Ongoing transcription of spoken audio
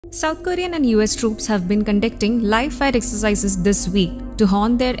South Korean and U.S. troops have been conducting live-fire exercises this week to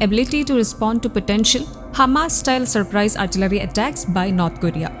hone their ability to respond to potential Hamas-style surprise artillery attacks by North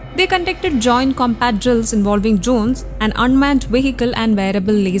Korea. They conducted joint combat drills involving drones and unmanned vehicle and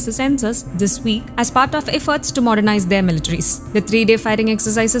wearable laser sensors this week as part of efforts to modernize their militaries. The three-day fighting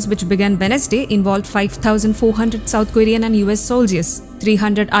exercises, which began Wednesday, involved 5,400 South Korean and U.S. soldiers,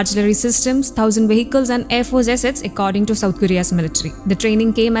 300 artillery systems, 1,000 vehicles and Air Force assets, according to South Korea's military. The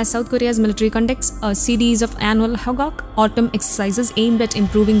training came as South Korea's military conducts a series of annual Hagok autumn exercises aimed at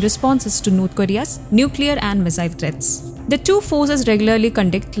improving responses to North Korea's nuclear and missile threats. The two forces regularly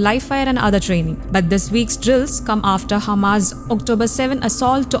conduct live fire and other training, but this week's drills come after Hamas' October 7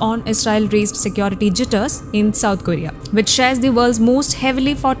 assault on Israel raised security jitters in South Korea, which shares the world's most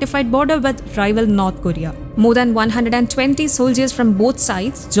heavily fortified border with rival North Korea. More than 120 soldiers from both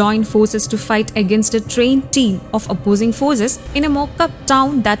sides joined forces to fight against a trained team of opposing forces in a mock-up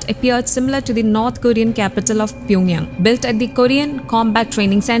town that appeared similar to the North Korean capital of Pyongyang, built at the Korean Combat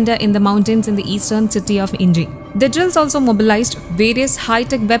Training Center in the mountains in the eastern city of Inji. The drills also mobilized various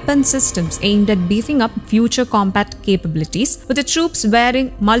high-tech weapon systems aimed at beefing up future combat capabilities, with the troops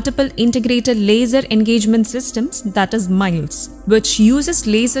wearing multiple integrated laser engagement systems, that is MILES, which uses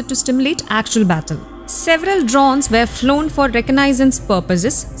laser to stimulate actual battle. Several drones were flown for reconnaissance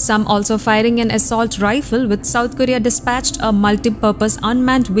purposes, some also firing an assault rifle, with South Korea dispatched a multi-purpose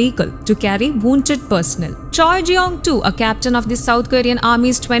unmanned vehicle to carry wounded personnel. Choi Jeong-tu, a captain of the South Korean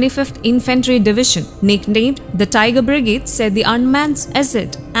Army's 25th Infantry Division, nicknamed the Tiger Brigade, said the unmanned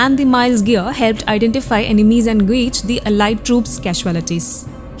asset and the MILES gear helped identify enemies and gauge the Allied troops' casualties.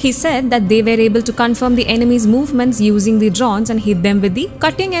 He said that they were able to confirm the enemy's movements using the drones and hit them with the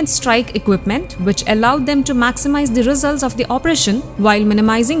cutting and strike equipment, which allowed them to maximize the results of the operation while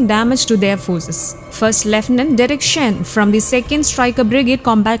minimizing damage to their forces. First Lieutenant Derek Shen from the 2nd Striker Brigade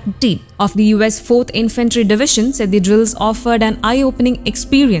Combat Team of the U.S. 4th Infantry Division said the drills offered an eye-opening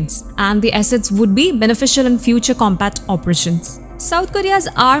experience and the assets would be beneficial in future combat operations. South Korea's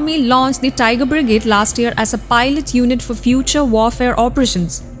army launched the Tiger Brigade last year as a pilot unit for future warfare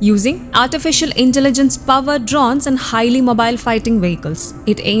operations using artificial intelligence-powered drones and highly mobile fighting vehicles.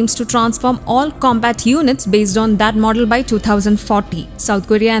 It aims to transform all combat units based on that model by 2040. South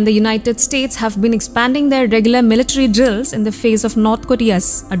Korea and the United States have been expanding their regular military drills in the face of North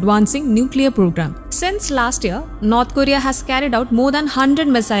Korea's advancing nuclear program. Since last year, North Korea has carried out more than 100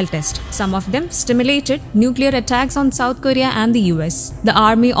 missile tests. Some of them stimulated nuclear attacks on South Korea and the U.S. The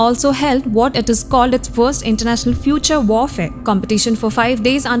army also held what it is called its first international future warfare competition for 5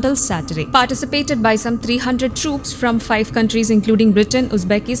 days until Saturday, participated by some 300 troops from 5 countries including Britain,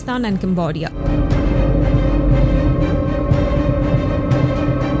 Uzbekistan and Cambodia.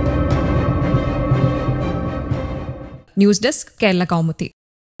 News Desk, Kerala Kaumudy.